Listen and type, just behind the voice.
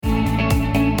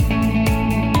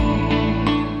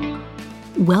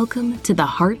Welcome to the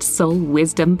Heart Soul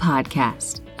Wisdom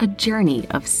Podcast, a journey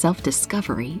of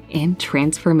self-discovery and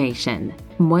transformation.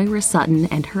 Moira Sutton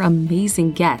and her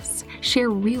amazing guests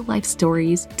share real-life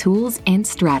stories, tools, and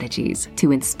strategies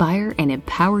to inspire and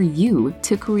empower you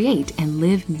to create and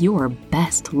live your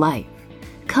best life.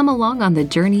 Come along on the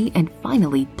journey and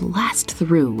finally blast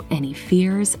through any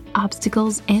fears,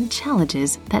 obstacles, and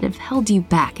challenges that have held you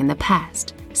back in the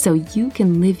past, so you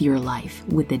can live your life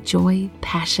with the joy,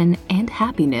 passion, and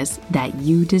happiness that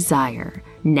you desire.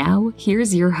 Now,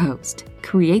 here's your host,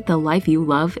 Create the Life You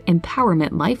Love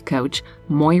Empowerment Life Coach,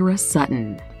 Moira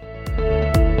Sutton.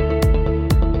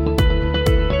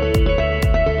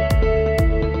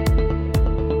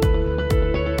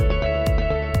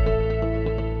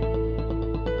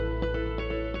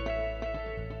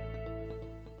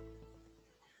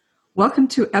 Welcome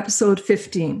to episode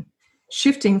 15,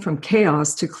 Shifting from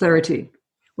Chaos to Clarity,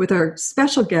 with our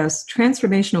special guest,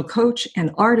 transformational coach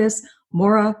and artist,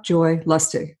 Maura Joy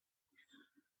Lustig.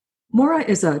 Maura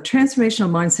is a transformational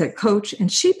mindset coach,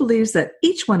 and she believes that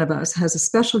each one of us has a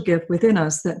special gift within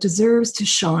us that deserves to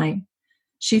shine.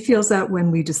 She feels that when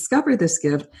we discover this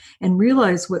gift and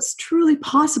realize what's truly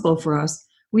possible for us,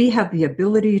 we have the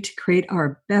ability to create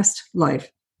our best life.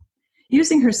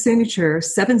 Using her signature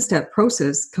 7-step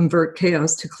process, Convert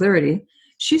Chaos to Clarity,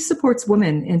 she supports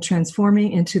women in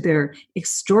transforming into their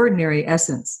extraordinary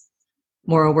essence.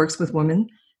 Maura works with women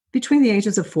between the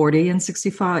ages of 40 and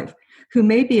 65 who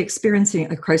may be experiencing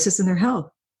a crisis in their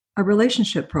health, a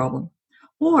relationship problem,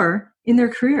 or in their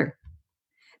career.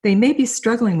 They may be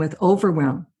struggling with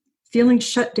overwhelm, feeling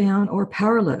shut down or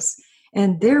powerless,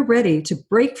 and they're ready to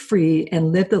break free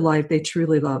and live the life they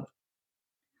truly love.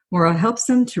 Maura helps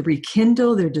them to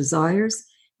rekindle their desires,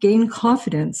 gain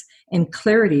confidence and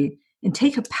clarity, and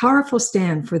take a powerful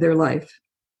stand for their life.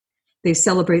 They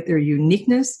celebrate their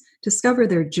uniqueness, discover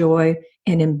their joy,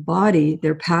 and embody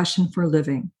their passion for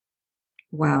living.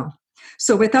 Wow.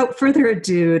 So without further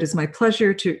ado, it is my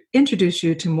pleasure to introduce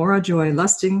you to Maura Joy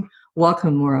Lustig.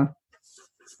 Welcome, Maura.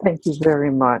 Thank you very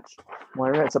much,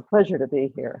 Moira. It's a pleasure to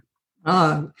be here.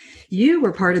 You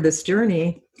were part of this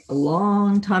journey a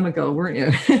long time ago, weren't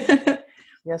you?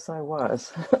 Yes, I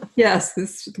was. Yes,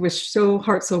 this was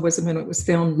Heart Soul Wisdom, and it was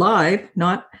filmed live,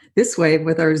 not this way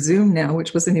with our Zoom now,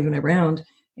 which wasn't even around.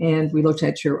 And we looked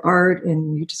at your art,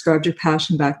 and you described your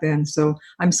passion back then. So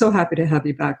I'm so happy to have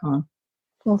you back on.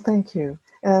 Well, thank you.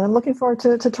 And I'm looking forward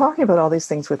to talking about all these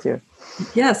things with you.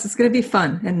 Yes, it's going to be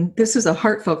fun. And this is a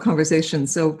heartfelt conversation.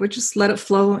 So we'll just let it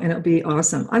flow, and it'll be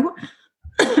awesome.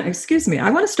 Excuse me. I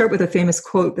want to start with a famous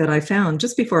quote that I found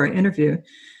just before our interview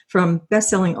from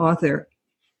best-selling author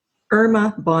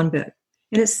Erma Bombeck.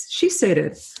 And she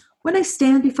stated, "When I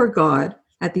stand before God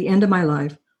at the end of my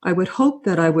life, I would hope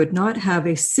that I would not have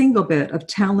a single bit of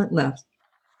talent left,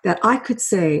 that I could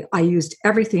say I used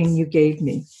everything you gave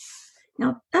me."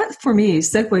 Now, that for me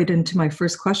segued into my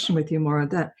first question with you, Maura,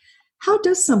 that how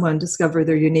does someone discover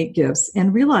their unique gifts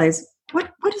and realize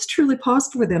what is truly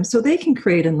possible for them so they can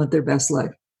create and live their best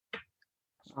life?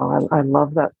 Oh, I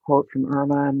love that quote from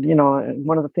Irma. And,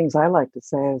 one of the things I like to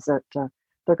say is that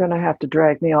they're going to have to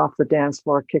drag me off the dance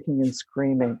floor kicking and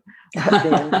screaming.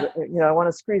 I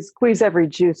want to squeeze every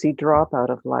juicy drop out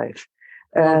of life.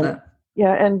 And,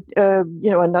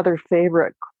 another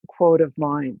favorite quote of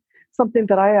mine, something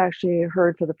that I actually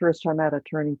heard for the first time at a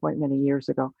turning point many years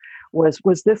ago, was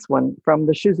this one from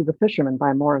The Shoes of the Fisherman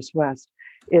by Morris West.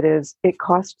 It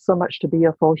costs so much to be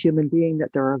a full human being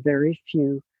that there are very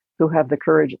few who have the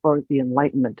courage or the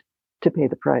enlightenment to pay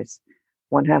the price.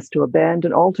 One has to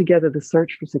abandon altogether the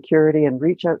search for security and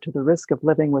reach out to the risk of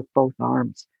living with both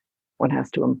arms. One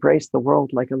has to embrace the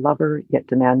world like a lover, yet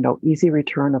demand no easy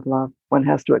return of love. One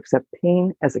has to accept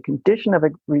pain as a condition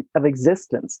of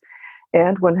existence,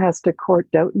 and one has to court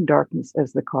doubt and darkness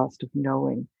as the cost of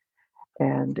knowing.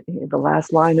 And the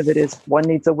last line of it is, one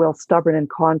needs a will stubborn in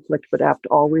conflict, but apt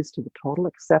always to the total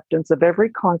acceptance of every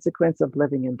consequence of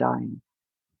living and dying.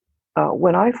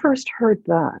 When I first heard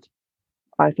that,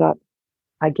 I thought,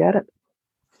 I get it.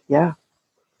 Yeah,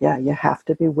 you have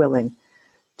to be willing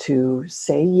to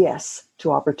say yes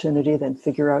to opportunity, then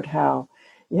figure out how.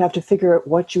 You have to figure out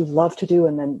what you love to do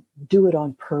and then do it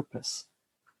on purpose.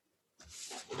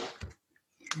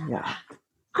 Yeah.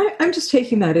 I'm just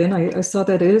taking that in. I saw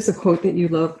that it is a quote that you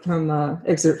love from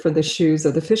excerpt from The Shoes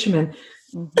of the Fisherman.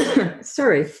 Mm-hmm.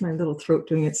 Sorry, my little throat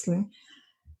doing its thing.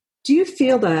 Do you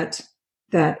feel that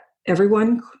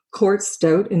everyone courts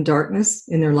doubt and darkness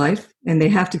in their life, and they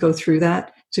have to go through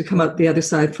that to come out the other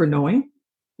side for knowing?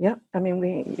 Yeah, I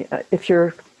mean, if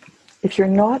you're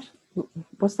not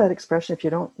what's that expression? If you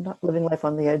don't, not living life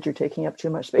on the edge, you're taking up too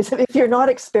much space. If you're not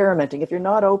experimenting, if you're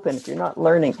not open, if you're not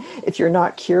learning, if you're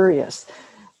not curious,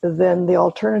 then the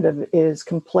alternative is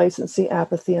complacency,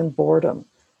 apathy, and boredom.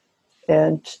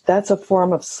 And that's a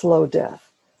form of slow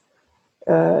death.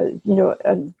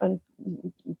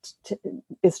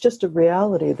 It's just a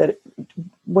reality that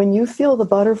when you feel the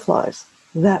butterflies,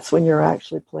 that's when you're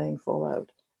actually playing full out.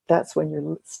 That's when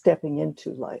you're stepping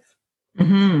into life.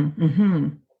 Mm-hmm, mm-hmm.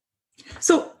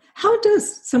 So how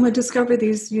does someone discover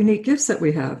these unique gifts that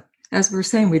we have? As we're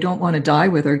saying, we don't want to die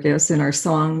with our gifts and our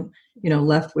song,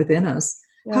 left within us.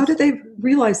 Yes. How do they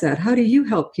realize that? How do you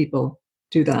help people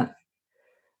do that?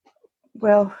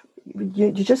 Well,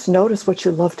 you just notice what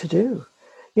you love to do.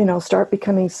 Start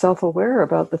becoming self-aware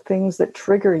about the things that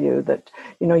trigger you, that,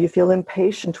 you feel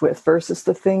impatient with, versus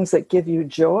the things that give you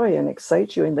joy and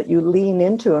excite you and that you lean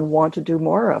into and want to do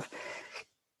more of.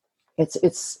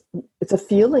 It's a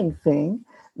feeling thing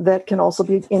that can also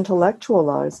be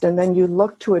intellectualized. And then you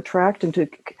look to attract and to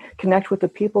connect with the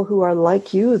people who are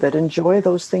like you, that enjoy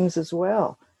those things as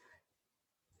well.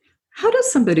 How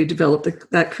does somebody develop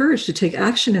that courage to take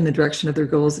action in the direction of their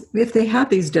goals if they have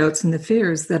these doubts and the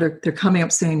fears that they're coming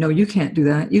up saying, no, you can't do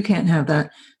that. You can't have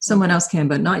that. Someone else can,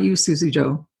 but not you, Susie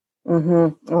Jo.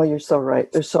 Mm-hmm. Oh, you're so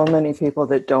right. There's so many people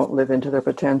that don't live into their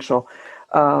potential.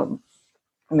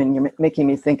 You're making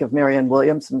me think of Marianne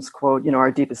Williamson's quote, our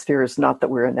deepest fear is not that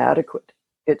we're inadequate.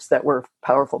 It's that we're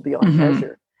powerful beyond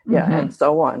measure. Yeah, and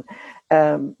so on.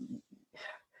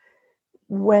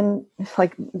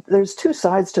 There's two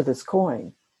sides to this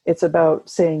coin. It's about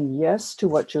saying yes to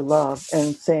what you love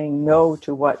and saying no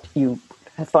to what you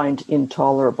find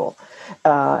intolerable.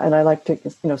 And I like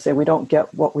to, say we don't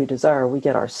get what we desire. We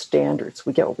get our standards.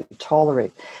 We get what we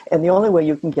tolerate. And the only way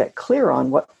you can get clear on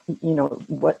what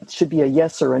should be a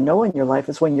yes or a no in your life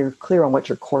is when you're clear on what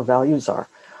your core values are,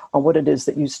 on what it is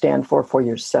that you stand for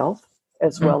yourself,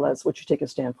 as well as what you take a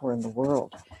stand for in the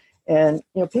world. And,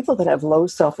 people that have low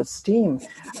self-esteem,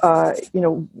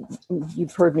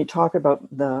 you've heard me talk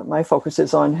about my focus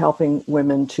is on helping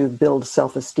women to build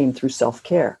self-esteem through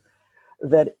self-care,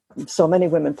 that so many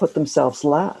women put themselves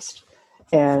last.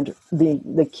 And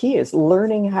the key is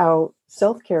learning how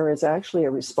self-care is actually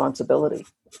a responsibility,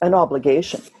 an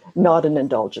obligation, not an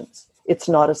indulgence. It's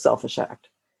not a selfish act.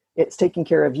 It's taking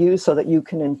care of you so that you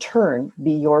can in turn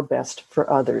be your best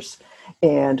for others.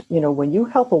 And, when you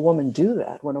help a woman do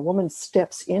that, when a woman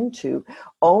steps into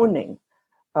owning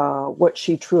what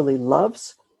she truly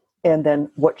loves, and then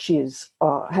what she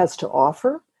has to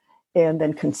offer, and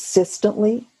then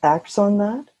consistently acts on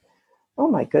that, oh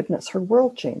my goodness, her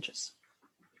world changes.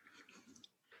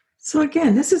 So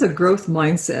again, this is a growth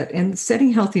mindset, and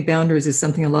setting healthy boundaries is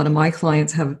something a lot of my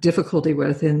clients have difficulty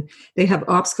with, and they have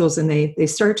obstacles, and they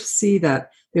start to see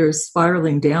that they're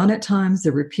spiraling down at times,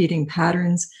 they're repeating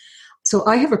patterns. So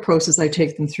I have a process I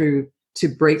take them through to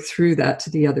break through that to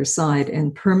the other side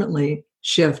and permanently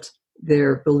shift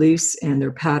their beliefs and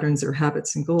their patterns, their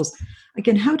habits and goals.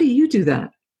 Again, how do you do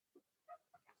that?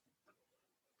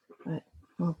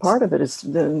 Well, part of it is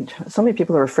so many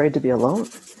people are afraid to be alone.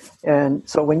 And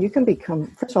so when you can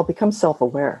become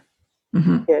self-aware,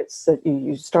 it's that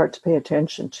you start to pay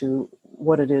attention to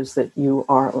what it is that you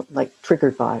are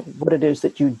triggered by, what it is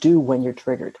that you do when you're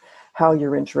triggered, how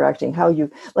you're interacting, how you,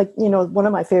 one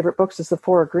of my favorite books is The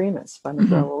Four Agreements by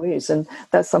Miguel Ruiz. And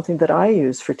that's something that I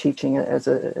use for teaching as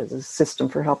a system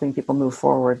for helping people move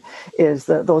forward, is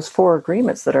those four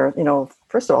agreements that are,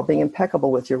 first of all, being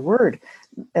impeccable with your word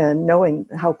and knowing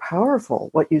how powerful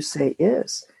what you say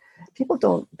is. People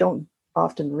don't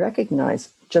often recognize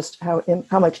just how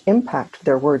much impact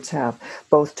their words have,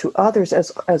 both to others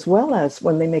as well as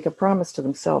when they make a promise to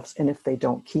themselves and if they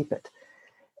don't keep it.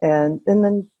 And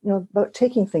then, about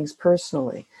taking things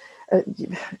personally.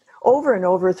 Over and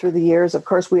over through the years, of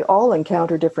course, we all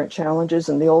encounter different challenges,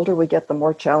 and the older we get, the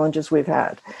more challenges we've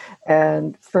had.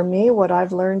 And for me, what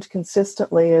I've learned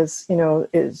consistently is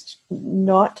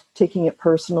not taking it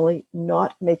personally,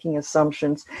 not making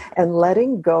assumptions, and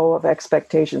letting go of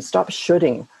expectations. Stop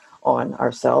shooting on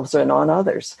ourselves and on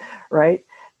others, right?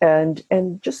 And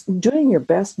just doing your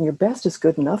best, and your best is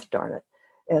good enough, darn it.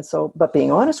 And so, but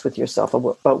being honest with yourself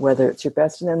about whether it's your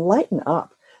best, and then lighten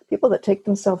up. People that take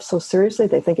themselves so seriously,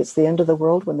 they think it's the end of the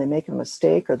world when they make a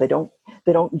mistake, or they don't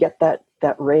get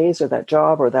that raise or that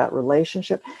job or that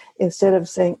relationship, instead of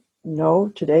saying, no,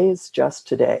 today is just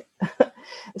today.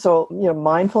 So,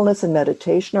 mindfulness and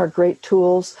meditation are great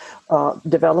tools.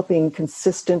 Developing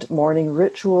consistent morning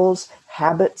rituals,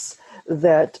 habits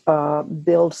that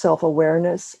build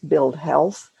self-awareness, build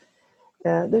health.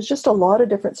 There's just a lot of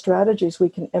different strategies we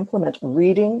can implement.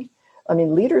 Reading.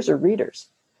 Leaders are readers.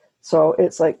 So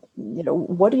it's like,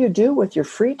 what do you do with your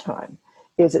free time?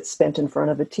 Is it spent in front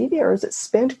of a TV, or is it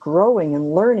spent growing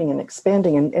and learning and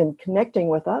expanding and connecting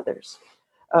with others?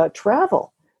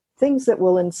 Travel, things that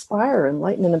will inspire,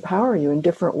 enlighten, and empower you in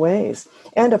different ways.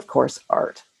 And of course,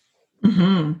 art.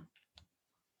 Mm-hmm.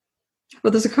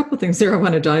 Well, there's a couple of things there I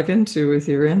want to dive into with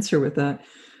your answer with that.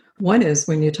 One is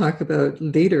when you talk about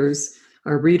leaders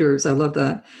or readers, I love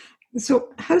that. So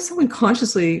how does someone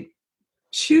consciously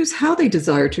choose how they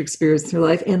desire to experience their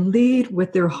life and lead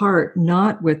with their heart,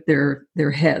 not with their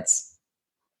heads?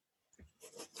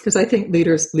 Because I think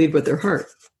leaders lead with their heart.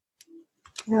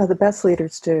 Yeah, the best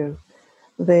leaders do.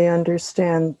 They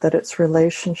understand that it's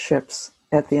relationships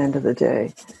at the end of the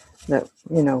day. That,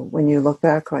 when you look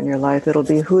back on your life, it'll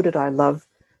be, who did I love?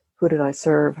 Who did I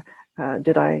serve?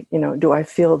 Do I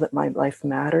feel that my life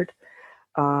mattered?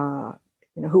 Who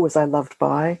was I loved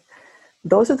by?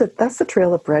 That's the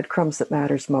trail of breadcrumbs that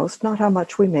matters most, not how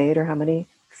much we made or how many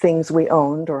things we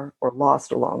owned or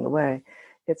lost along the way.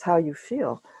 It's how you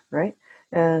feel, right?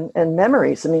 And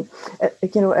memories. I mean,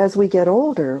 as we get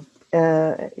older,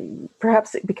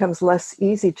 perhaps it becomes less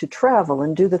easy to travel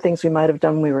and do the things we might have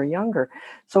done when we were younger.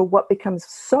 So what becomes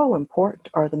so important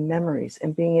are the memories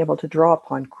and being able to draw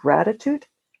upon gratitude,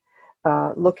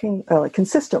 looking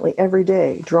consistently every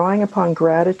day, drawing upon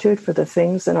gratitude for the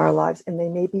things in our lives, and they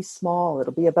may be small.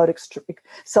 It'll be about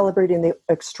celebrating the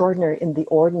extraordinary in the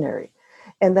ordinary.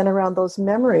 And then around those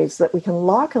memories that we can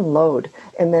lock and load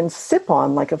and then sip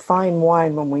on like a fine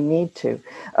wine when we need to,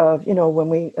 when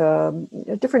we,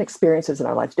 different experiences in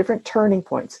our lives, different turning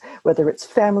points, whether it's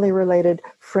family related,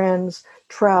 friends,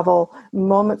 travel,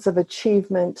 moments of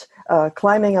achievement,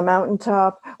 climbing a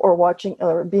mountaintop, or watching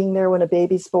or being there when a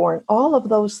baby's born. All of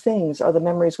those things are the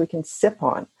memories we can sip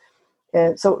on.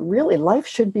 And so really life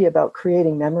should be about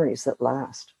creating memories that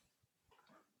last.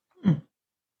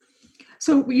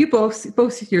 So you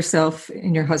both yourself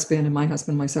and your husband and my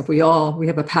husband, myself, we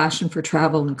have a passion for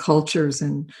travel and cultures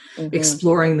and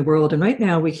exploring the world. And right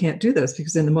now we can't do this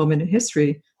because in the moment in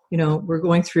history, we're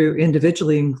going through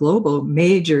individually and global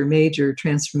major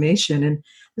transformation. And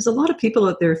there's a lot of people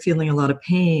out there feeling a lot of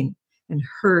pain and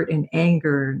hurt and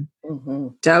anger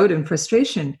and doubt and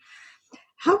frustration.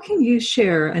 How can you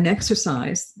share an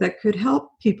exercise that could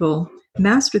help people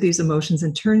master these emotions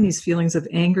and turn these feelings of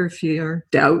anger, fear,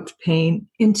 doubt, pain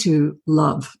into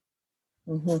love?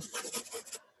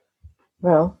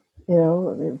 Well,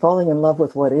 falling in love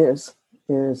with what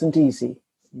isn't easy,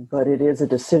 but it is a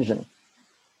decision.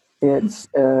 It's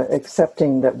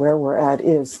accepting that where we're at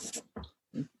is,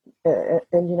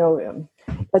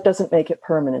 that doesn't make it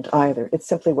permanent either. It's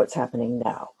simply what's happening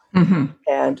now.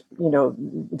 And,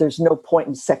 there's no point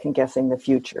in second guessing the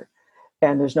future.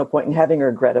 And there's no point in having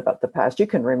regret about the past. You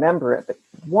can remember it, but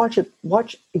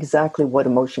watch exactly what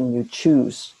emotion you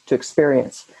choose to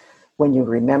experience when you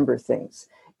remember things.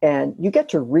 And you get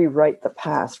to rewrite the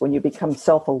past when you become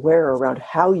self-aware around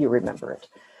how you remember it.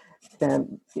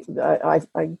 And I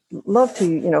love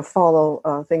to,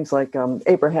 follow things like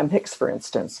Abraham Hicks, for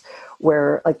instance,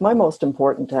 where like my most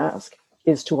important task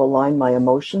is to align my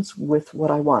emotions with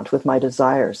what I want, with my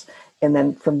desires. And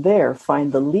then from there,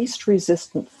 find the least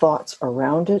resistant thoughts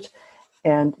around it,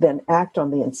 and then act on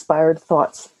the inspired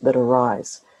thoughts that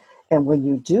arise. And when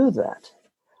you do that,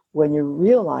 when you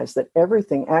realize that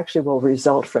everything actually will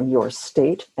result from your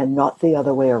state and not the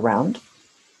other way around,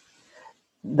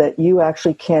 that you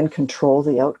actually can control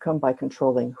the outcome by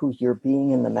controlling who you're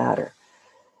being in the matter.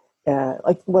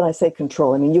 Like when I say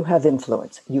control, I mean you have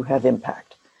influence, you have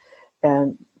impact.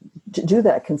 And to do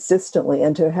that consistently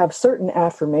and to have certain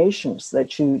affirmations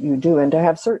that you do and to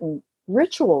have certain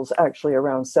rituals actually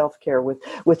around self-care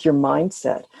with your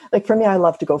mindset. Like for me, I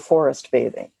love to go forest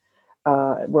bathing,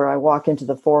 where I walk into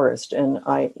the forest and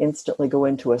I instantly go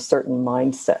into a certain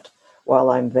mindset while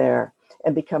I'm there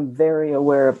and become very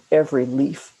aware of every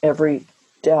leaf, every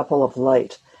dapple of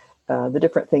light, the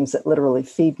different things that literally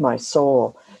feed my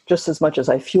soul. Just as much as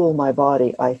I fuel my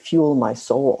body, I fuel my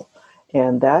soul.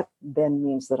 And that then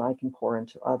means that I can pour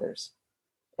into others.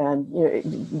 And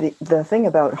the thing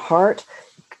about heart,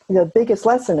 the biggest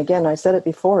lesson, again, I said it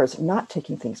before, is not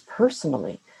taking things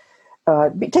personally.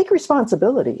 Take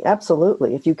responsibility,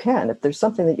 absolutely, if you can. If there's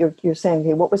something that you're saying,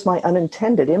 hey, what was my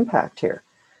unintended impact here?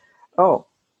 Oh,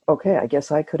 okay, I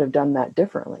guess I could have done that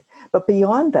differently. But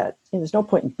beyond that, there's no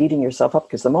point in beating yourself up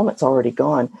because the moment's already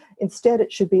gone. Instead,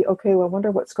 it should be, okay, well, I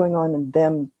wonder what's going on in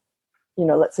them.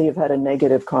 Let's say you've had a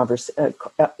negative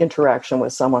interaction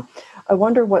with someone. I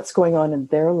wonder what's going on in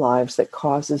their lives that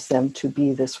causes them to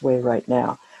be this way right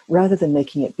now, rather than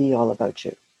making it be all about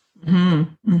you.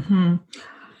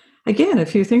 Again, a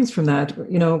few things from that.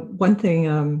 One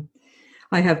thing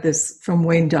I have this from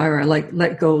Wayne Dyer. I like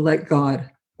let go, let God.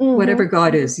 Whatever Mm-hmm.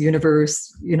 God is,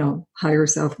 universe, higher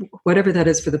self, whatever that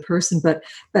is for the person. But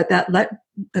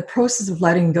the process of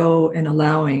letting go and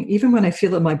allowing, even when I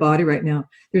feel it in my body right now,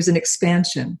 there's an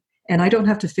expansion, and I don't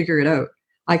have to figure it out.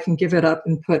 I can give it up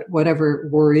and put whatever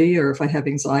worry, or if I have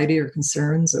anxiety or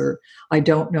concerns, or I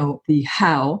don't know the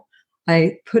how,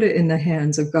 I put it in the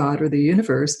hands of God or the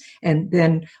universe. And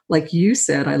then, like you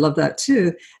said, I love that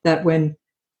too, that when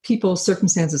people,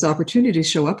 circumstances, opportunities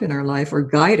show up in our life, or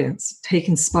guidance, take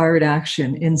inspired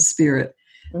action in spirit,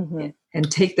 Mm-hmm.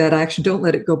 and take that action. Don't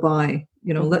let it go by.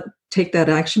 Take that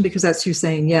action, because that's you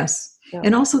saying yes. Yeah.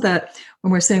 And also that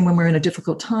when we're in a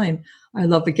difficult time, I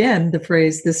love again the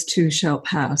phrase, "This too shall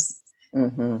pass,"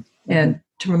 Mm-hmm. and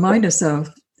to remind us of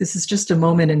this is just a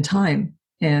moment in time,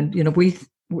 and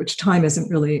which time isn't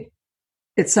really.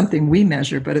 It's something we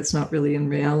measure, but it's not really in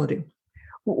reality.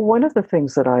 One of the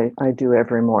things that I do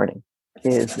every morning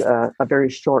is a very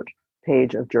short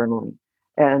page of journaling.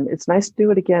 And it's nice to do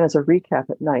it again as a recap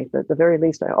at night, but at the very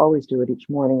least, I always do it each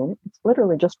morning. And it's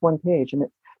literally just one page, and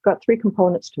it's got three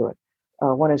components to it.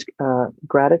 One is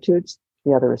gratitudes,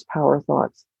 the other is power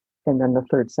thoughts, and then the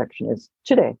third section is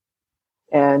today.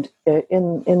 And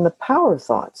in the power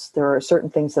thoughts, there are certain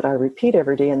things that I repeat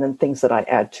every day, and then things that I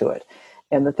add to it.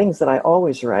 And the things that I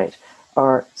always write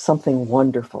are something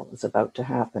wonderful is about to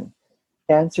happen.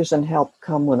 Answers and help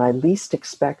come when I least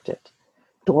expect it.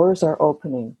 Doors are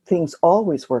opening. Things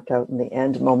always work out in the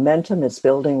end. Momentum is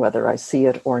building whether I see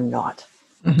it or not.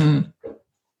 Mm-hmm.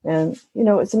 And,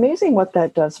 it's amazing what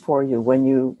that does for you when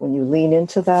you lean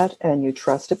into that and you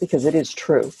trust it, because it is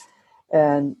true.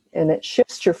 And it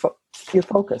shifts your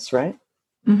focus, right?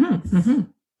 Mm-hmm. Mm-hmm.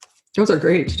 Those are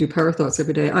great to do power thoughts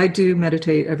every day. I do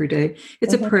meditate every day.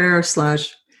 It's Mm-hmm. a prayer /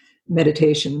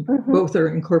 meditation. Mm-hmm. Both are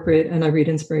incorporated, and I read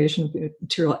inspirational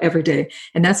material every day.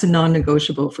 And that's a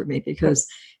non-negotiable for me, because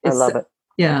I love it.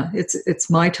 Yeah, it's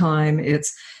my time.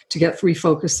 It's to get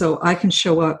refocused so I can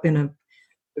show up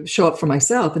for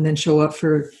myself, and then show up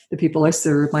for the people I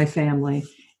serve, my family.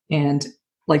 And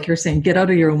like you're saying, get out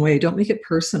of your own way. Don't make it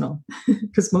personal,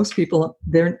 because most people,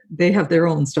 they have their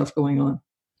own stuff going on.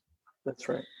 That's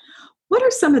right. What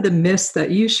are some of the myths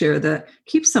that you share that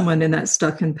keep someone in that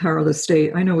stuck and powerless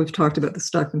state? I know we've talked about the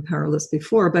stuck and powerless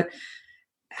before, but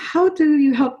how do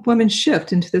you help women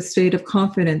shift into the state of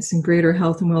confidence and greater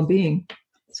health and well-being?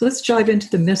 So let's dive into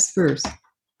the myths first.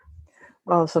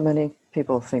 Well, so many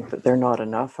people think that they're not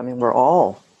enough. I mean, we're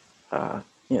all,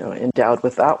 endowed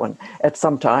with that one at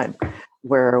some time,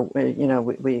 where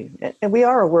we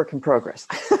are a work in progress.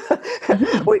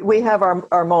 Mm-hmm. we have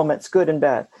our moments, good and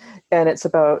bad, and it's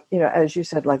about, as you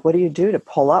said, like, what do you do to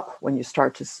pull up when you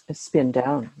start to spin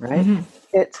down, right? Mm-hmm.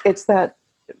 It's that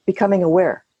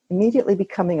immediately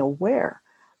becoming aware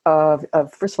of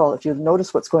first of all, if you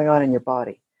notice what's going on in your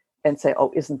body, and say,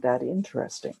 oh, isn't that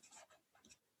interesting?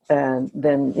 And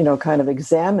then, kind of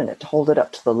examine it, hold it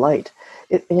up to the light.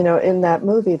 In that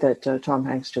movie that Tom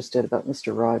Hanks just did about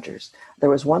Mr. Rogers, there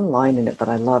was one line in it that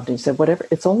I loved. And he said,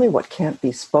 it's only what can't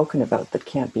be spoken about that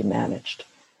can't be managed.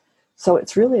 So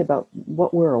it's really about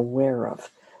what we're aware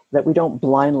of, that we don't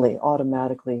blindly,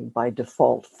 automatically, by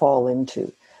default, fall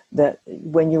into. That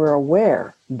when you are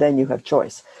aware, then you have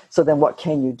choice. So then what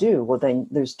can you do? Well, then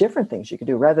there's different things you can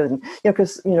do, rather than,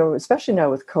 because, especially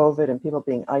now with COVID and people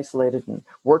being isolated and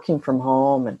working from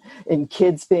home, and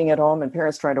kids being at home, and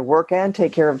parents trying to work and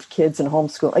take care of kids and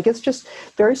homeschool. Like, it's just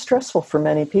very stressful for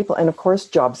many people. And of course,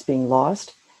 jobs being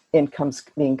lost, incomes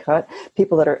being cut,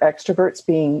 people that are extroverts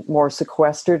being more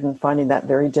sequestered and finding that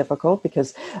very difficult,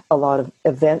 because a lot of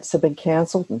events have been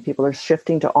canceled and people are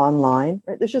shifting to online.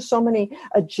 Right? There's just so many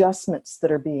adjustments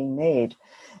that are being made.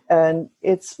 And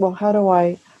it's, well, how do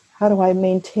I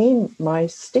maintain my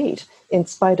state in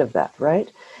spite of that, right?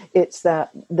 It's that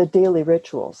the daily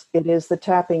rituals. It is the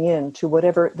tapping into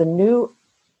whatever the new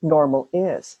normal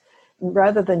is.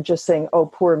 Rather than just saying, oh,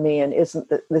 poor me, and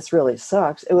this really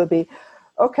sucks, it would be,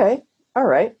 okay, all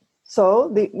right. So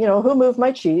who moved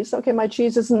my cheese? Okay, my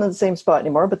cheese isn't in the same spot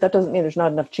anymore, but that doesn't mean there's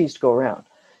not enough cheese to go around.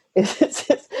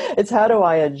 It's how do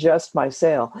I adjust my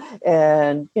sail,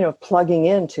 and plugging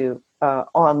into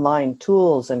online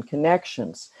tools and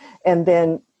connections, and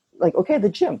then like, okay, the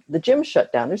gym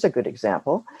shut down. There's a good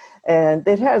example, and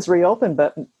it has reopened,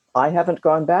 but I haven't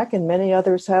gone back, and many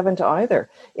others haven't either.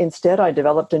 Instead, I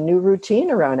developed a new routine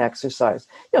around exercise.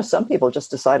 Some people just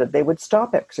decided they would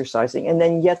stop exercising, and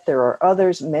then yet there are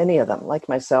others, many of them, like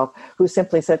myself, who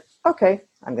simply said, okay,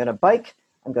 I'm going to bike,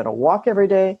 I'm going to walk every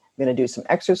day, I'm going to do some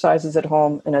exercises at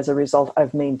home, and as a result,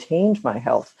 I've maintained my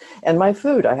health and my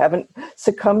food. I haven't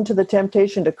succumbed to the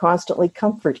temptation to constantly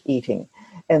comfort eating.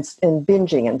 and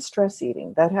binging and stress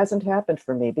eating. That hasn't happened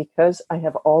for me because I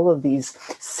have all of these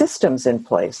systems in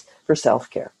place for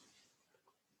self-care.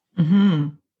 Mm-hmm.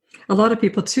 A lot of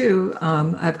people too,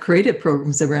 I've created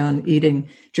programs around eating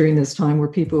during this time where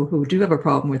people who do have a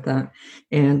problem with that.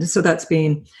 And so that's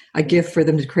been a gift for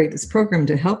them to create this program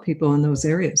to help people in those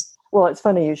areas. Well, it's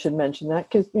funny you should mention that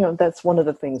because, that's one of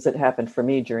the things that happened for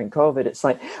me during COVID. It's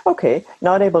like, okay,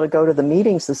 not able to go to the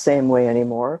meetings the same way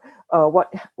anymore.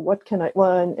 What can I,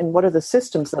 well, and what are the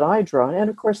systems that I draw? And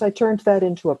of course, I turned that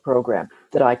into a program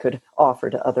that I could offer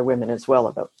to other women as well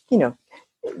about,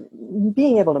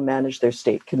 being able to manage their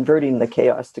state, converting the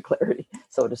chaos to clarity,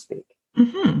 so to speak.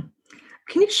 Mm-hmm.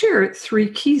 Can you share 3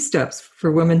 key steps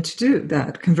for women to do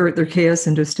that, convert their chaos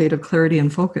into a state of clarity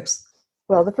and focus?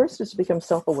 Well, the first is to become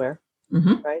self-aware,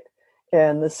 mm-hmm. right?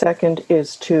 And the second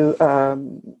is to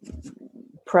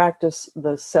practice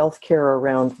the self-care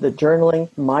around the journaling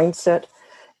mindset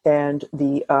and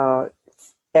the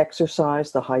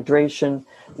exercise, the hydration,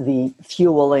 the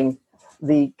fueling,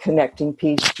 the connecting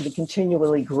piece, the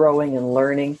continually growing and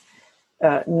learning,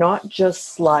 not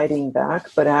just sliding back,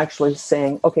 but actually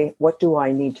saying, okay, what do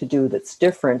I need to do that's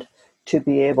different to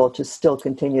be able to still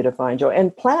continue to find joy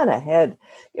and plan ahead?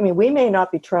 I mean, we may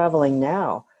not be traveling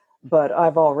now, but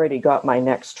I've already got my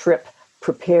next trip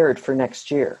prepared for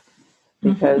next year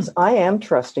because I am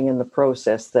trusting in the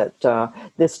process that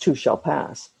this too shall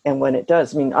pass. And when it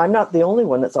does, I mean, I'm not the only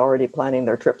one that's already planning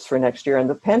their trips for next year. And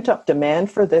the pent-up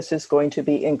demand for this is going to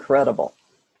be incredible.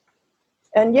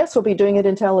 And yes, we'll be doing it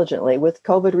intelligently with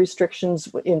COVID restrictions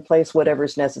in place, whatever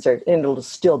is necessary, and it'll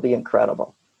still be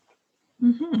incredible.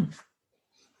 Mm-hmm.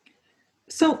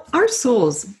 So our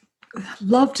souls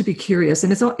love to be curious,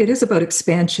 and it is about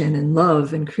expansion and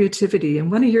love and creativity.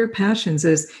 And one of your passions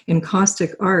is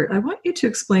encaustic art. I want you to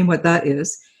explain what that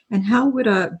is and how would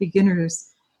a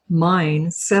beginner's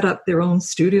mind set up their own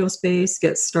studio space,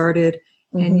 get started,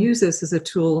 and use this as a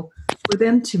tool for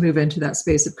them to move into that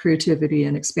space of creativity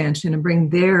and expansion and bring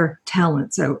their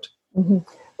talents out. Mm-hmm.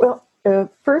 Well,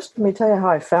 first, let me tell you how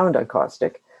I found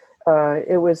encaustic.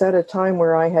 It was at a time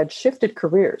where I had shifted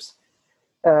careers.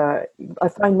 I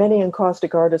find many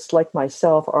encaustic artists like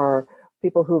myself are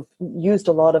people who've used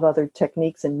a lot of other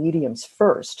techniques and mediums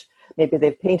first. Maybe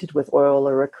they've painted with oil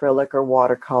or acrylic or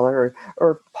watercolor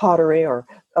or pottery or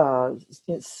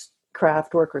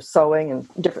craft work or sewing and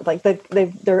different, like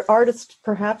they're artists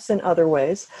perhaps in other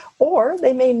ways, or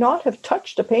they may not have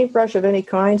touched a paintbrush of any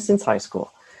kind since high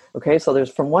school. Okay, so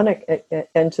there's from one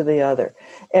end to the other.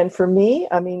 And for me,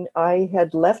 I mean, I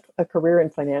had left a career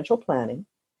in financial planning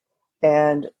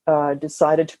and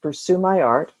decided to pursue my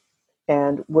art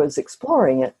and was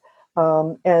exploring it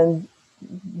and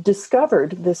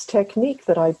discovered this technique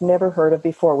that I've never heard of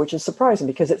before, which is surprising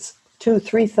because it's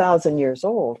 2,000-3,000 years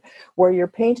old, where you're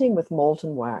painting with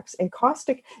molten wax.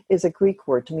 Encaustic is a Greek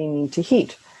word meaning to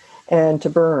heat and to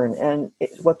burn. And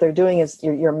what they're doing is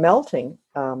you're melting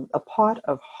a pot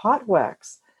of hot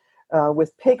wax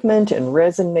with pigment and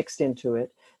resin mixed into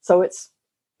it. So it's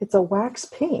a wax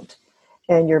paint.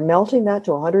 And you're melting that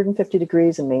to 150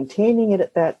 degrees and maintaining it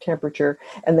at that temperature.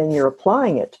 And then you're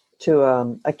applying it to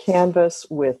a canvas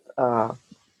with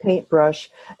paintbrush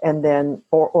and then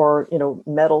or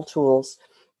metal tools.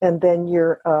 And then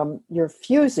you're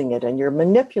fusing it and you're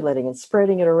manipulating and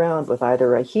spreading it around with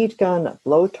either a heat gun, a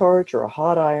blowtorch, or a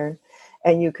hot iron.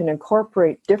 And you can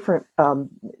incorporate different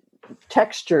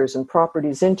textures and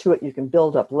properties into it. You can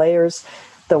build up layers.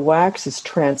 The wax is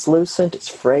translucent, it's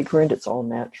fragrant, it's all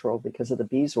natural because of the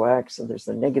beeswax, and there's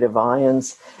the negative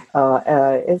ions.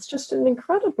 It's just an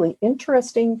incredibly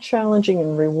interesting, challenging,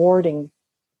 and rewarding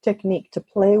technique to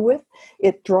play with.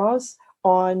 It draws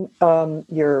on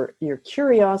your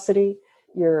curiosity,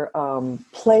 your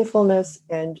playfulness,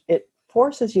 and it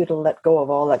forces you to let go of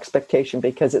all expectation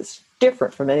because it's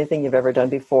different from anything you've ever done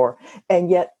before, and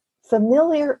yet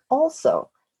familiar also.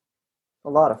 A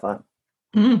lot of fun.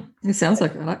 It sounds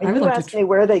like I would you like asked me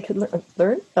where they could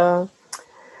learn. Well,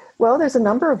 there's a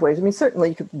number of ways. I mean, certainly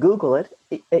you could Google it.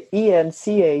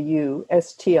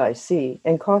 ENCAUSTIC.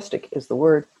 Encaustic is the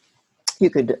word. You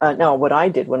could. Now, what I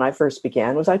did when I first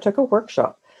began was I took a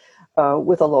workshop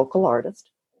with a local artist,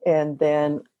 and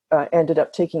then ended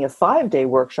up taking a 5-day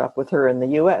workshop with her in the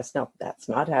U.S. Now, that's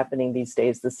not happening these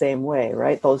days the same way,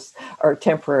 right? Those are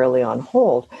temporarily on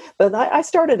hold. But I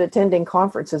started attending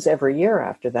conferences every year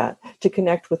after that to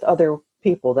connect with other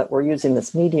people that were using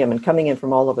this medium and coming in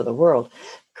from all over the world.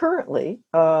 Currently,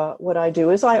 what I do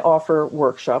is I offer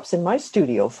workshops in my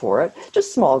studio for it,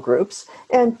 just small groups.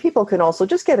 And people can also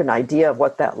just get an idea of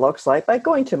what that looks like by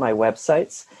going to my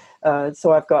websites.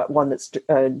 So I've got one that's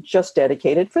just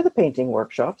dedicated for the painting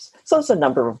workshops. So there's a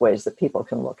number of ways that people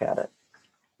can look at it.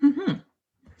 Mm-hmm.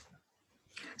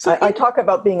 So I talk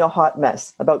about being a hot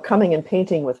mess, about coming and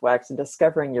painting with wax and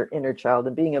discovering your inner child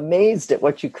and being amazed at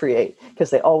what you create,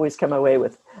 because they always come away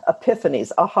with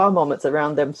epiphanies, aha moments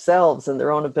around themselves and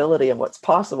their own ability and what's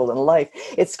possible in life.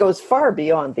 It goes far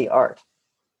beyond the art.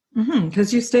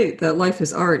 Because you state that life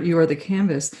is art, you are the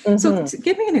canvas. So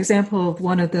give me an example of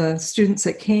one of the students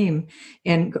that came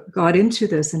and got into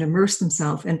this and immersed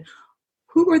themselves. And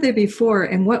who were they before?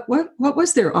 And what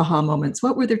was their aha moments?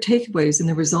 What were their takeaways and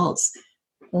the results?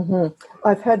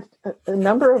 I've had a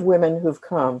number of women who've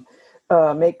come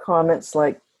make comments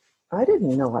like, I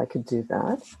didn't know I could do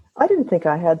that. I didn't think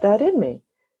I had that in me.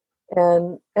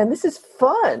 And this is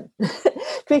fun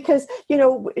because,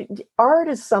 art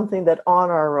is something that on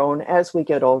our own, as we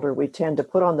get older, we tend to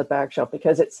put on the back shelf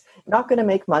because it's not going to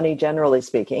make money, generally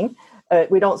speaking.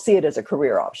 We don't see it as a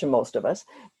career option, most of us.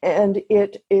 And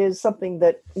it is something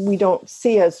that we don't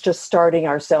see as just starting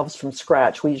ourselves from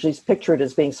scratch. We usually picture it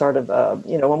as being sort of,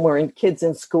 when we're kids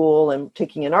in school and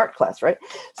taking an art class, right?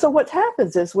 So what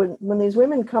happens is when these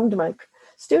women come to my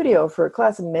studio for a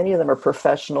class, and many of them are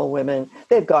professional women.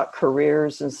 They've got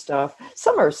careers and stuff.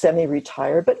 Some are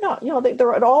semi-retired, but not,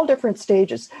 they're at all different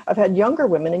stages. I've had younger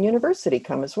women in university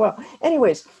come as well.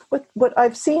 Anyways, what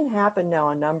I've seen happen now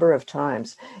a number of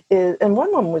times is, and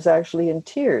one woman was actually in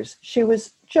tears. She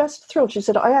was just thrilled. She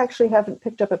said, I actually haven't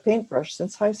picked up a paintbrush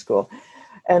since high school.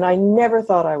 And I never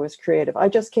thought I was creative. I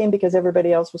just came because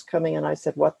everybody else was coming, and I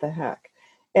said, what the heck?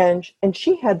 And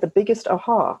she had the biggest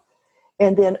aha.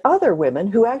 And then other women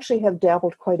who actually have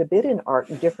dabbled quite a bit in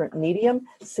art in different medium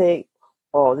say,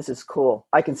 oh, this is cool.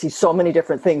 I can see so many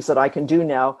different things that I can do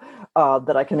now,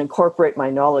 that I can incorporate my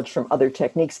knowledge from other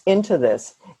techniques into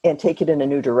this and take it in a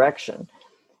new direction.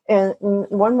 And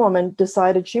one woman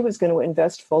decided she was going to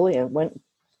invest fully and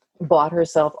bought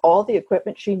herself all the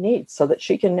equipment she needs so that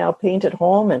she can now paint at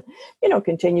home and,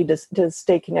 continue to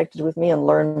stay connected with me and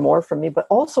learn more from me, but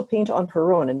also paint on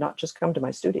her own and not just come to my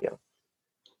studio.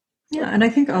 Yeah, and I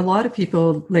think a lot of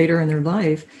people later in their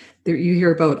life, you hear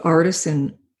about artists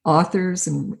and authors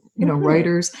and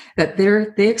writers that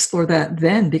they explore that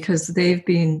then because they've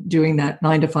been doing that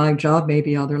 9-to-5 job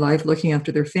maybe all their life, looking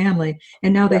after their family,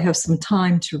 and now they have some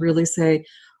time to really say,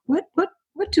 what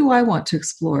do I want to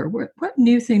explore? What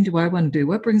new thing do I want to do?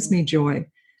 What brings me joy?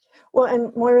 Well,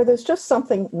 and Moira, there's just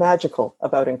something magical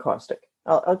about encaustic.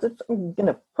 I'm going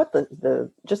to put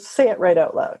just say it right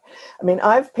out loud. I mean,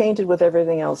 I've painted with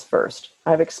everything else first.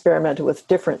 I've experimented with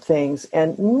different things,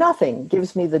 and nothing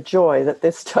gives me the joy that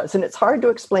this does. And it's hard to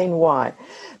explain why.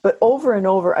 But over and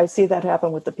over, I see that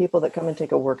happen with the people that come and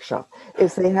take a workshop,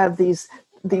 is they have these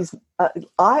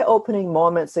eye-opening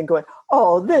moments and going,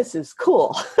 oh, this is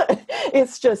cool.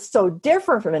 It's just so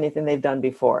different from anything they've done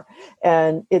before.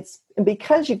 And it's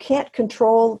because you can't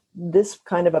control this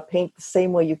kind of a paint the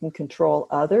same way you can control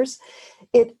others,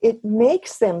 it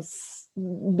makes them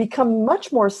become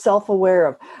much more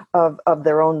self-aware of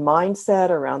their own mindset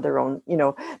around their own,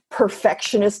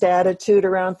 perfectionist attitude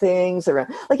around things,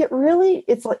 around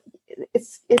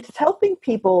it's helping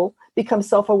people become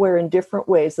self-aware in different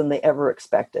ways than they ever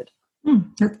expected.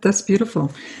 That's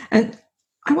beautiful. And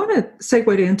I want to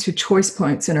segue into choice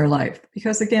points in our life,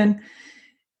 because again,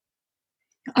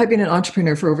 I've been an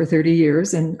entrepreneur for over 30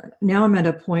 years, and now I'm at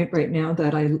a point right now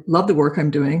that I love the work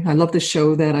I'm doing. I love the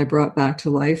show that I brought back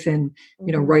to life and,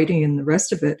 writing and the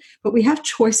rest of it. But we have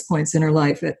choice points in our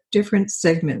life at different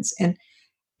segments. And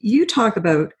you talk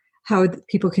about how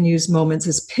people can use moments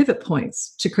as pivot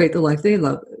points to create the life they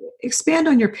love. Expand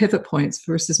on your pivot points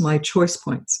versus my choice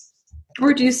points.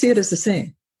 Or do you see it as the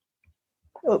same?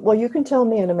 Well, you can tell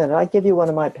me in a minute. I give you one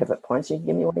of my pivot points. You can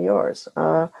give me one of yours.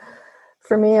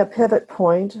 For me, a pivot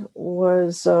point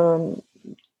was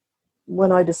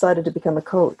when I decided to become a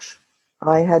coach.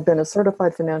 I had been a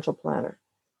certified financial planner.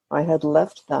 I had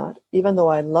left that, even though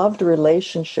I loved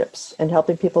relationships and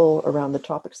helping people around the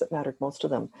topics that mattered most to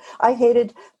them. I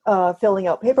hated filling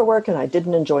out paperwork, and I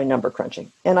didn't enjoy number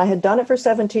crunching. And I had done it for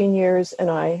 17 years, and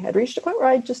I had reached a point where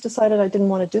I just decided I didn't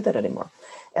want to do that anymore.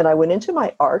 And I went into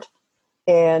my art,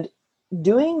 and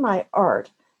doing my art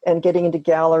and getting into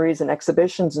galleries and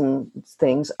exhibitions and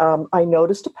things, I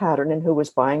noticed a pattern in who was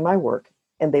buying my work,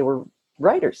 and they were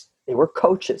writers, they were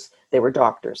coaches, they were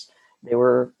doctors, they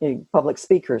were public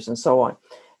speakers, and so on.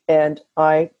 And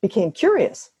I became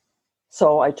curious.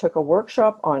 So I took a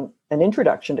workshop on an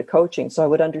introduction to coaching so I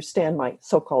would understand my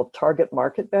so-called target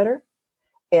market better.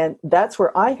 And that's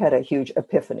where I had a huge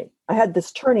epiphany. I had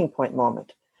this turning point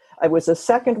moment. I was the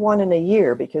second one in a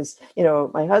year because,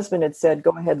 my husband had said,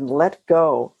 go ahead and let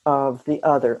go of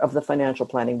the financial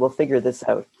planning. We'll figure this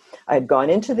out. I had gone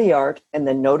into the art and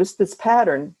then noticed this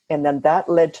pattern, and then that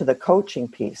led to the coaching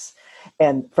piece.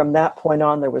 And from that point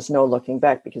on, there was no looking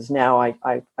back, because now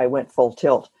I went full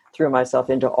tilt, threw myself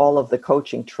into all of the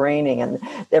coaching training and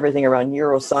everything around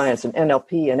neuroscience and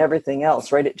NLP and everything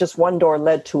else, right? It just one door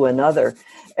led to another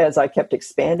as I kept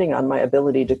expanding on my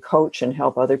ability to coach and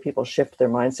help other people shift their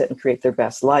mindset and create their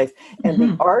best life. And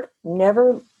the art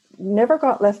never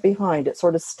got left behind. It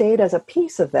sort of stayed as a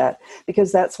piece of that,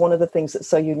 because that's one of the things that's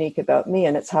so unique about me.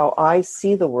 And it's how I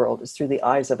see the world, is through the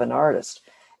eyes of an artist.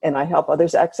 And I help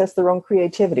others access their own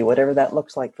creativity, whatever that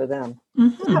looks like for them.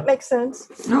 Does that make sense?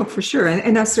 Oh, for sure.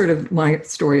 And that's sort of my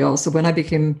story also. When I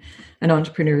became an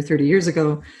entrepreneur 30 years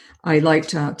ago, I liked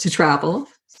to travel,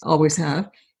 always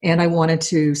have. And I wanted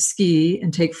to ski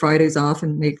and take Fridays off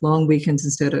and make long weekends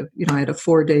instead of, I had a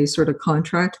 4-day sort of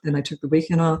contract. Then I took the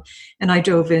weekend off, and I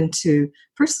dove into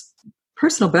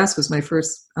Personal Best was my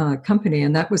first company,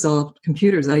 and that was all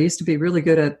computers. I used to be really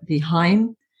good at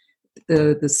behind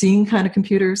the scene kind of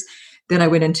computers. Then I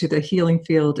went into the healing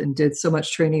field and did so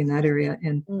much training in that area,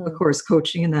 and of course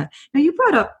coaching in that. Now you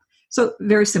brought up, so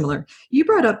very similar. You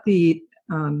brought up the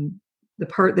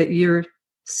part that you're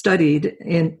studied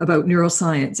in about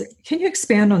neuroscience. Can you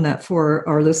expand on that for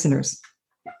our listeners?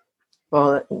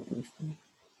 Well, I'm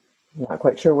not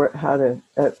quite sure how to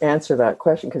answer that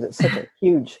question, because it's such a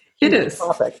huge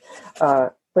topic.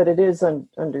 But it is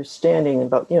understanding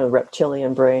about the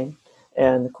reptilian brain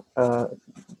and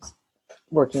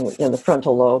working in the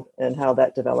frontal lobe and how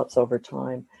that develops over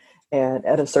time and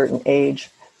at a certain age,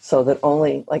 so that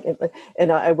only I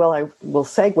will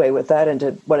segue with that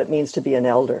into what it means to be an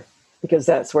elder, because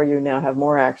that's where you now have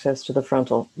more access to the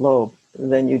frontal lobe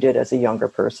than you did as a younger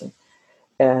person.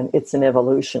 And it's an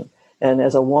evolution. And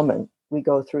as a woman, we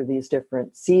go through these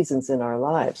different seasons in our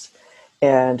lives.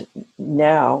 And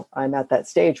now I'm at that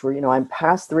stage where, I'm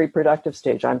past the reproductive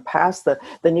stage. I'm past the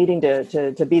needing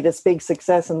to be this big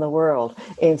success in the world.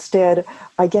 Instead,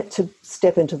 I get to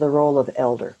step into the role of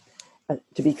elder,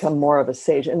 to become more of a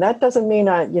sage. And that doesn't mean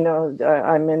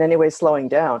I'm in any way slowing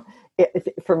down.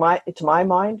 To my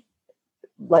mind,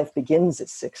 life begins at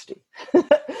 60.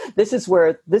 This is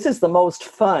the most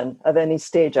fun of any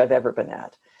stage I've ever been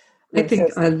at. I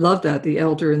think I love that, the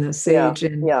elder and the sage.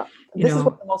 Yeah. This is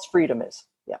what the most freedom is.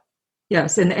 Yeah.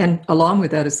 Yes. And along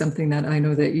with that is something that I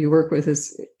know that you work with,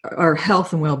 is our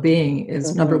health and well-being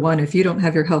is number one. If you don't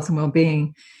have your health and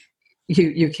well-being,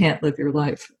 you can't live your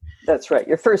life. That's right.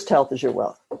 Your first health is your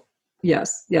wealth.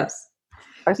 Yes. Yes.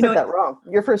 I said that wrong.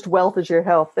 Your first wealth is your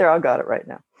health. There, I got it right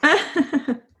now.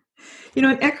 In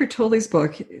Eckhart Tolle's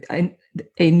book,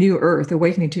 A New Earth,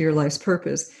 Awakening to Your Life's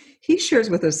Purpose, he shares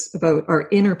with us about our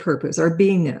inner purpose, our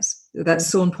beingness. That's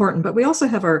so important. But we also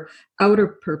have our outer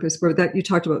purpose, where that you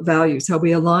talked about values, how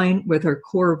we align with our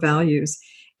core values.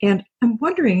 And I'm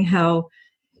wondering how,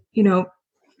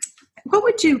 what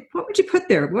would you put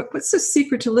there? What's the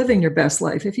secret to living your best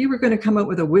life? If you were going to come out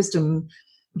with a wisdom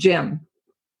gem,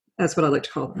 that's what I like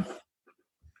to call them,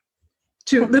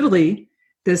 to literally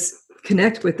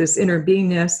connect with this inner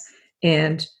beingness,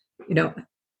 and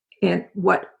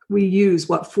what we use,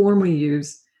 what form we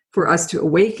use for us to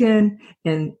awaken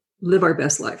and live our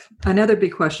best life. Another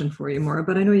big question for you, Maura,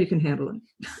 but I know you can handle it.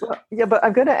 Well, yeah, but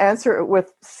I'm going to answer it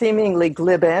with seemingly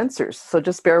glib answers, so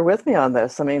just bear with me on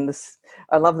this. I mean,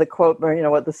 I love the quote,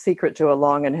 what the secret to a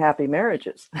long and happy marriage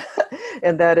is.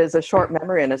 And that is a short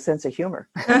memory and a sense of humor.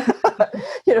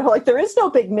 There is no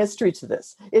big mystery to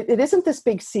this. It isn't this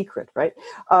big secret, right?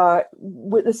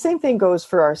 The same thing goes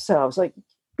for ourselves.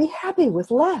 Be happy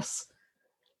with less.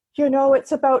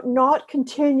 It's about not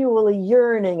continually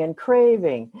yearning and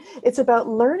craving. It's about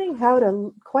learning how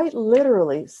to quite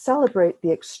literally celebrate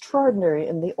the extraordinary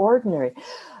in the ordinary.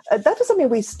 That doesn't mean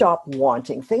we stop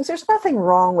wanting things. There's nothing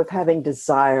wrong with having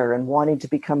desire and wanting to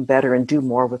become better and do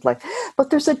more with life. But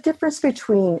there's a difference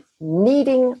between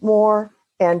needing more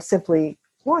and simply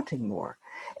wanting more.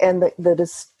 And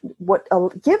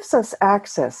what gives us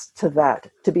access to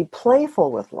that, to be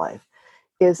playful with life,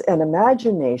 is an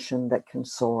imagination that can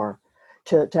soar,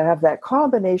 to have that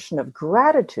combination of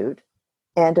gratitude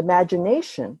and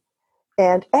imagination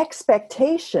and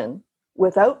expectation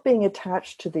without being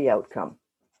attached to the outcome.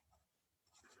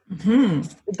 Mm-hmm.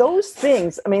 Those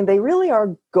things, they really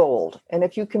are gold. And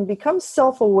if you can become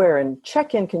self-aware and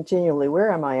check in continually,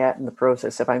 where am I at in the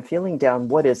process? If I'm feeling down,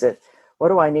 what is it? What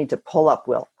do I need to pull up,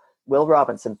 Will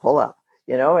Robinson, pull up.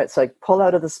 It's like pull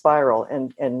out of the spiral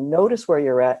and notice where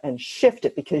you're at and shift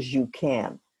it, because you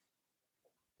can.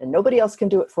 And nobody else can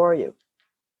do it for you.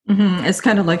 It's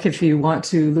kind of like if you want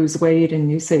to lose weight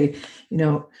and you say, you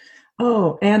know,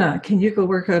 oh, Anna, can you go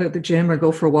work out at the gym or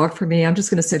go for a walk for me? I'm just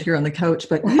going to sit here on the couch,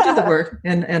 but you do the work,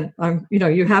 and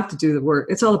you have to do the work.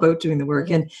 It's all about doing the work.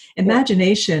 Mhm. And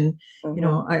imagination,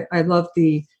 I love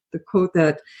the quote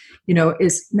that,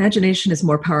 is imagination is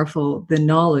more powerful than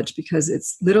knowledge, because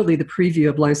it's literally the preview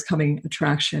of life's coming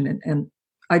attraction. And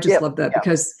I just Yep. love that, Yep.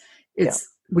 because it's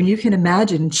when you can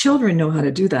imagine. Children know how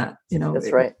to do that.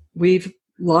 That's right. We've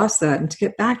lost that. And to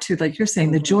get back to, like you're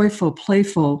saying, the joyful,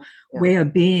 playful way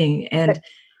of being, and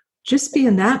just be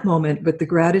in that moment with the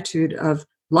gratitude of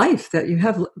life that you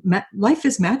have. Life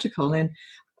is magical, and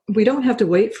we don't have to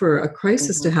wait for a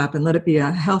crisis to happen. Let it be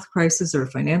a health crisis or a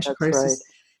financial That's crisis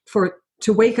right.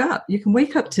 to wake up. You can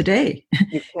wake up today.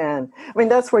 You can. I mean,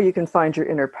 that's where you can find your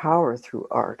inner power, through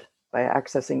art, by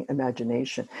accessing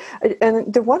imagination.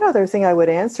 And the one other thing I would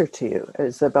answer to you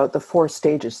is about the 4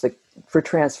 stages for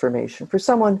transformation. For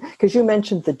someone, because you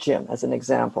mentioned the gym as an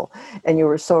example, and you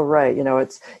were so right.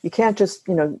 You can't just,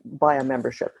 buy a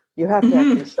membership. You have to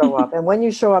actually show up. And when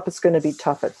you show up, it's going to be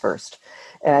tough at first.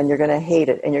 And you're going to hate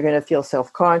it, and you're going to feel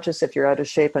self-conscious if you're out of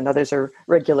shape and others are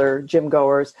regular gym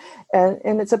goers.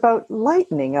 And it's about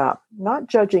lightening up, not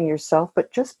judging yourself,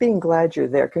 but just being glad you're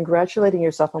there, congratulating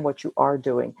yourself on what you are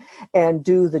doing, and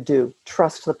do.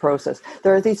 Trust the process.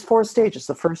 There are these 4 stages.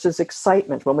 The first is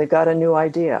excitement, when we've got a new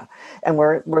idea and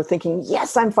we're thinking,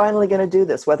 yes, I'm finally going to do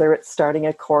this, whether it's starting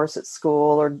a course at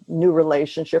school or new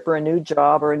relationship or a new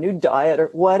job or a new diet or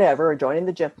whatever, or joining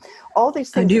the gym. All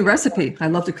these things. A new recipe. I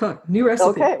love to cook. New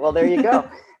recipe. Okay, well, there you go.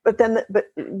 But the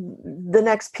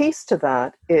next piece to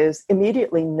that is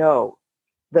immediately know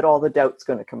that all the doubt's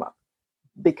going to come up,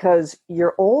 because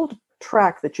your old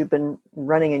track that you've been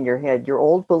running in your head, your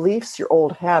old beliefs, your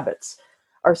old habits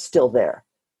are still there.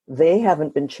 They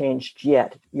haven't been changed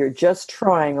yet. You're just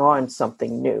trying on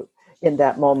something new in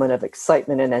that moment of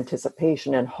excitement and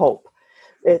anticipation and hope.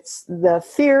 It's the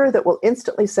fear that will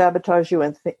instantly sabotage you,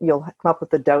 and you'll come up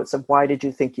with the doubts of, why did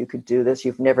you think you could do this?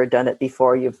 You've never done it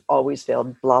before. You've always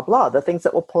failed, blah, blah, the things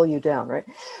that will pull you down, right?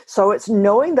 So it's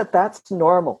knowing that that's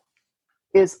normal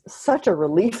is such a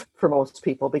relief for most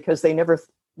people, because they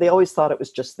always thought it was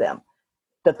just them,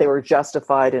 that they were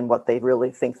justified in what they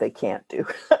really think they can't do.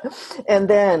 And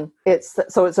then it's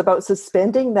about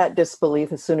suspending that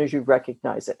disbelief as soon as you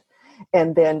recognize it,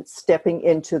 and then stepping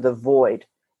into the void,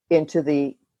 into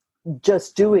the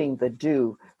just doing the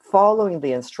do, following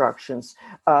the instructions,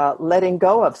 letting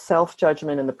go of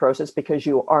self-judgment in the process, because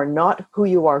you are not who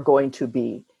you are going to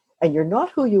be. And you're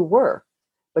not who you were,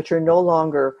 but you're no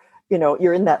longer,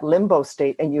 you're in that limbo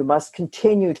state, and you must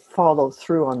continue to follow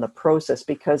through on the process,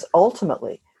 because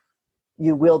ultimately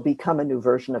you will become a new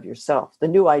version of yourself. The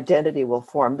new identity will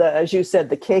form. As you said,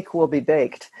 the cake will be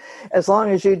baked. As long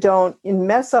as you don't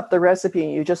mess up the recipe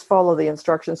and you just follow the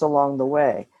instructions along the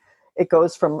way. It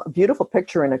goes from a beautiful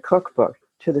picture in a cookbook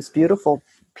to this beautiful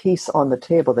piece on the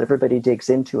table that everybody digs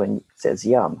into and says,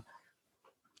 yum.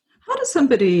 How does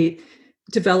somebody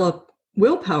develop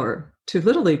willpower to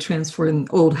literally transform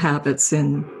old habits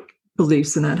and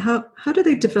beliefs and that? How do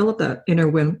they develop that inner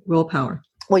willpower?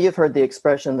 Well, you've heard the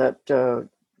expression that,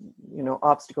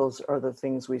 obstacles are the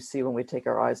things we see when we take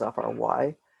our eyes off our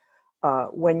why.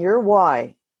 When your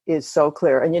why is so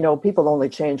clear, and people only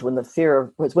change when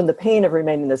the pain of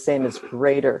remaining the same is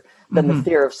greater than the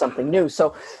fear of something new.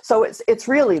 So it's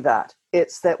really that.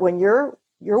 It's that when your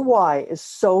why is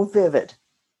so vivid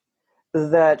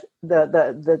that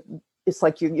it's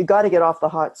like you got to get off the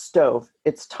hot stove.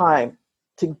 It's time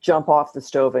to jump off the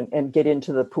stove and get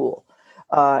into the pool.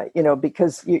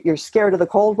 Because you're scared of the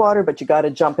cold water, but you got to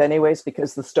jump anyways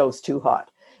because the stove's too hot.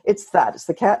 It's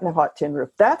the cat in a hot tin roof.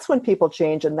 That's when people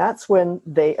change. And that's when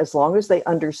as long as they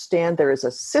understand there is a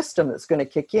system that's going to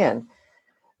kick in,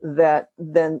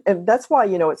 and that's why,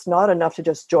 it's not enough to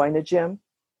just join the gym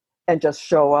and just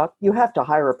show up. You have to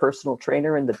hire a personal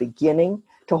trainer in the beginning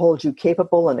to hold you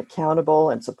capable and accountable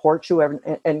and support you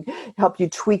and help you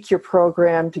tweak your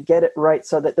program to get it right,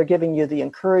 so that they're giving you the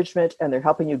encouragement and they're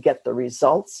helping you get the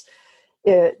results.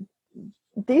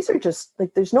 These are just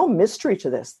like, there's no mystery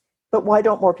to this. But why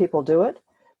don't more people do it?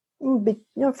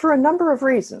 For a number of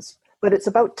reasons. But it's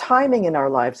about timing in our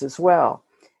lives as well.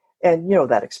 And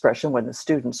that expression, when the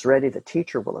student's ready, the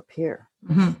teacher will appear.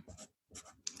 Mm-hmm.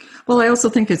 Well, I also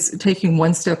think it's taking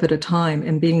one step at a time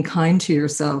and being kind to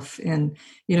yourself, and,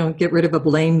 get rid of a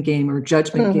blame game or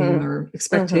judgment game or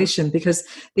expectation, because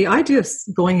the idea of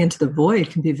going into the void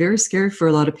can be very scary for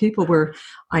a lot of people, where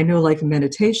I know, like in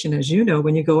meditation, as you know,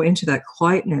 when you go into that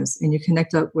quietness and you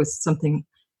connect up with something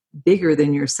bigger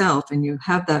than yourself and you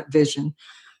have that vision,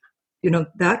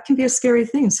 that can be a scary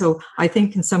thing. So I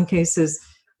think in some cases,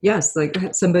 Yes, like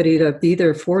somebody to be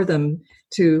there for them,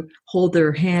 to hold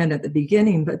their hand at the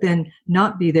beginning, but then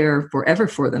not be there forever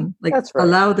for them. Like That's right.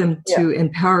 allow them Yeah. to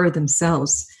empower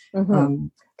themselves. Mm-hmm.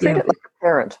 Treat it like a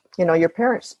parent. Your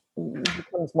parents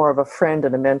becomes more of a friend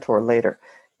and a mentor later.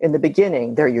 In the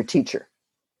beginning, they're your teacher.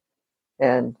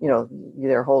 And,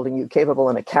 they're holding you capable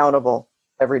and accountable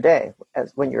every day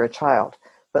as when you're a child.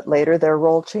 But later, their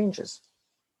role changes.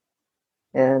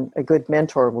 And a good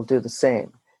mentor will do the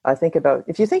same. I think about,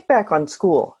 if you think back on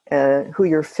school and who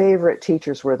your favorite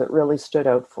teachers were that really stood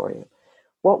out for you,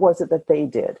 what was it that they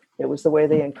did? It was the way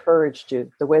they encouraged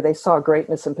you, the way they saw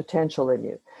greatness and potential in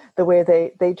you, the way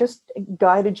they just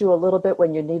guided you a little bit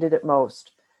when you needed it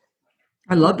most.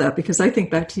 I love that, because I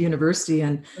think back to university,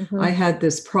 and I had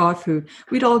this prof who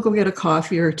we'd all go get a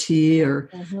coffee or tea or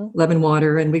lemon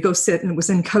water, and we go sit, and it was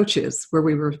in couches where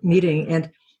we were meeting.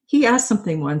 And he asked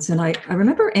something once, and I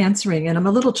remember answering, and I'm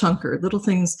a little chunker.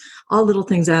 All little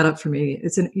things add up for me.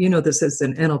 It's this is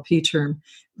an NLP term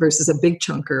versus a big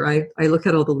chunker. I look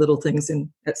at all the little things, and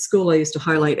at school I used to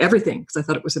highlight everything because I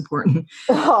thought it was important.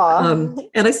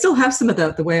 And I still have some of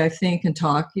that, the way I think and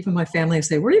talk. Even my family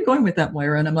say, "Where are you going with that,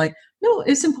 Moira?" And I'm like, "No,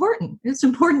 it's important. It's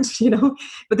important,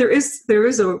 But there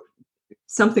is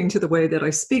something to the way that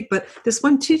I speak. But this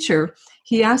one teacher,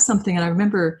 he asked something, and I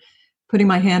remember putting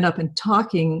my hand up and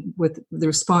talking with the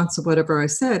response of whatever I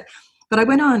said. But I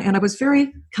went on, and I was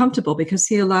very comfortable because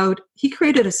he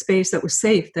created a space that was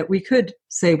safe, that we could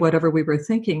say whatever we were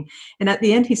thinking. And at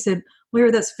the end, he said, "Moira,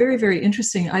 that's very, very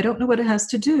interesting. I don't know what it has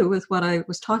to do with what I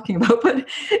was talking about," but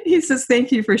he says,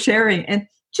 "Thank you for sharing." And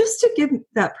just to give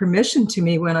that permission to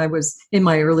me when I was in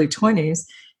my early 20s,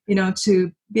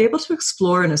 to be able to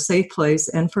explore in a safe place,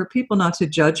 and for people not to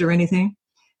judge or anything,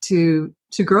 to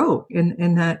grow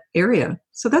in that area.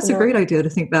 So that's a great idea, to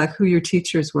think back who your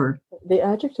teachers were. The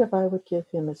adjective I would give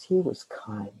him is he was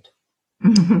kind.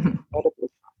 Isn't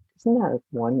that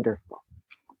wonderful?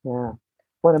 Yeah.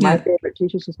 One of my favorite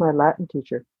teachers was my Latin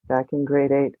teacher back in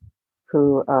grade 8,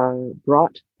 who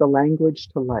brought the language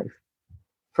to life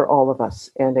for all of us,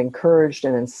 and encouraged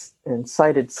and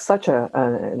incited such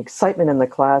an excitement in the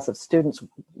class of students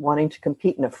wanting to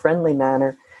compete in a friendly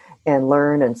manner and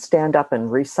learn and stand up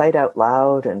and recite out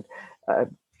loud. And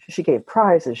she gave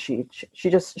prizes.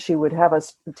 She would have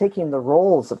us taking the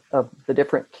roles of the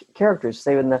different characters.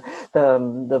 Say in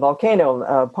the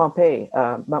volcano, Pompeii,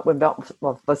 when Mount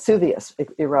Vesuvius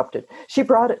erupted. She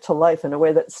brought it to life in a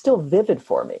way that's still vivid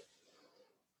for me.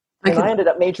 And I ended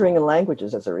up majoring in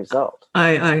languages as a result.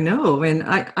 I know. And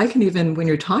I can even, when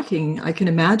you're talking, I can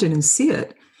imagine and see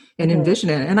it and envision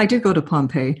it. And I did go to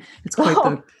Pompeii. It's quite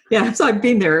so I've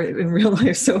been there in real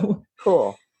life. So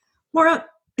cool. Moira,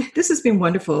 this has been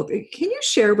wonderful. Can you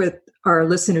share with our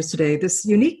listeners today this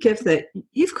unique gift that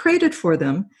you've created for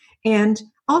them? And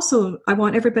also, I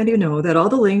want everybody to know that all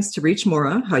the links to reach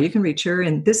Moira, how you can reach her,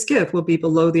 and this gift will be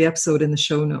below the episode in the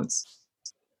show notes.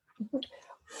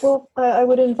 Well, I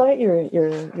would invite your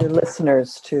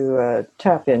listeners to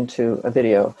tap into a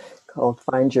video called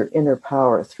Find Your Inner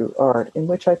Power Through Art, in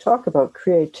which I talk about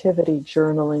creativity,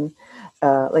 journaling.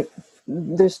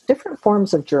 There's different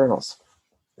forms of journals.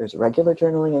 There's regular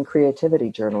journaling and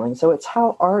creativity journaling. So it's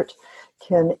how art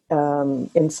can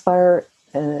inspire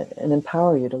and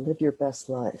empower you to live your best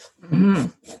life. Mm-hmm.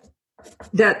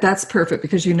 That's perfect,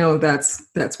 because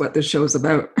that's what this show's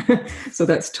about. So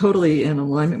that's totally in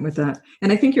alignment with that.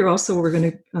 And I think we're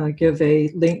going to give a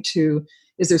link to,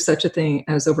 is there such a thing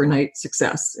as overnight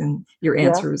success? And your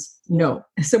answer is no.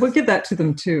 So we'll give that to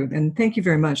them too. And thank you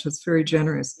very much. That's very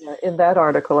generous. In that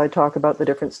article, I talk about the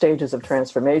different stages of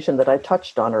transformation that I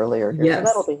touched on earlier here. Yes. So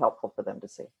that'll be helpful for them to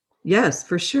see. Yes,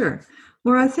 for sure.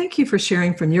 Laura, thank you for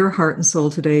sharing from your heart and soul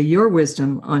today your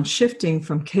wisdom on shifting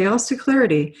from chaos to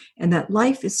clarity, and that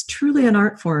life is truly an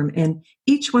art form. And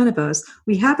each one of us,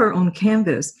 we have our own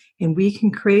canvas, and we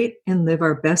can create and live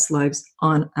our best lives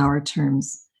on our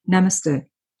terms. Namaste.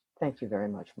 Thank you very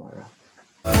much, Moira.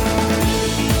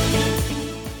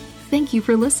 Thank you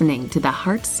for listening to the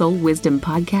Heart Soul Wisdom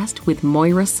Podcast with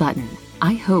Moira Sutton.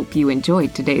 I hope you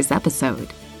enjoyed today's episode.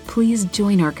 Please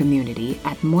join our community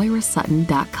at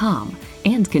moirasutton.com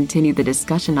and continue the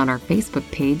discussion on our Facebook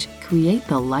page, Create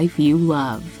the Life You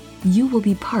Love. You will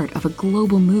be part of a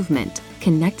global movement,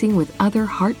 connecting with other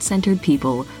heart-centered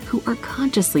people who are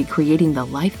consciously creating the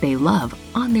life they love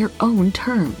on their own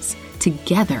terms.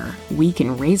 Together, we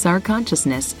can raise our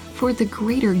consciousness for the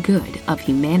greater good of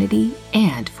humanity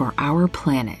and for our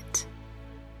planet.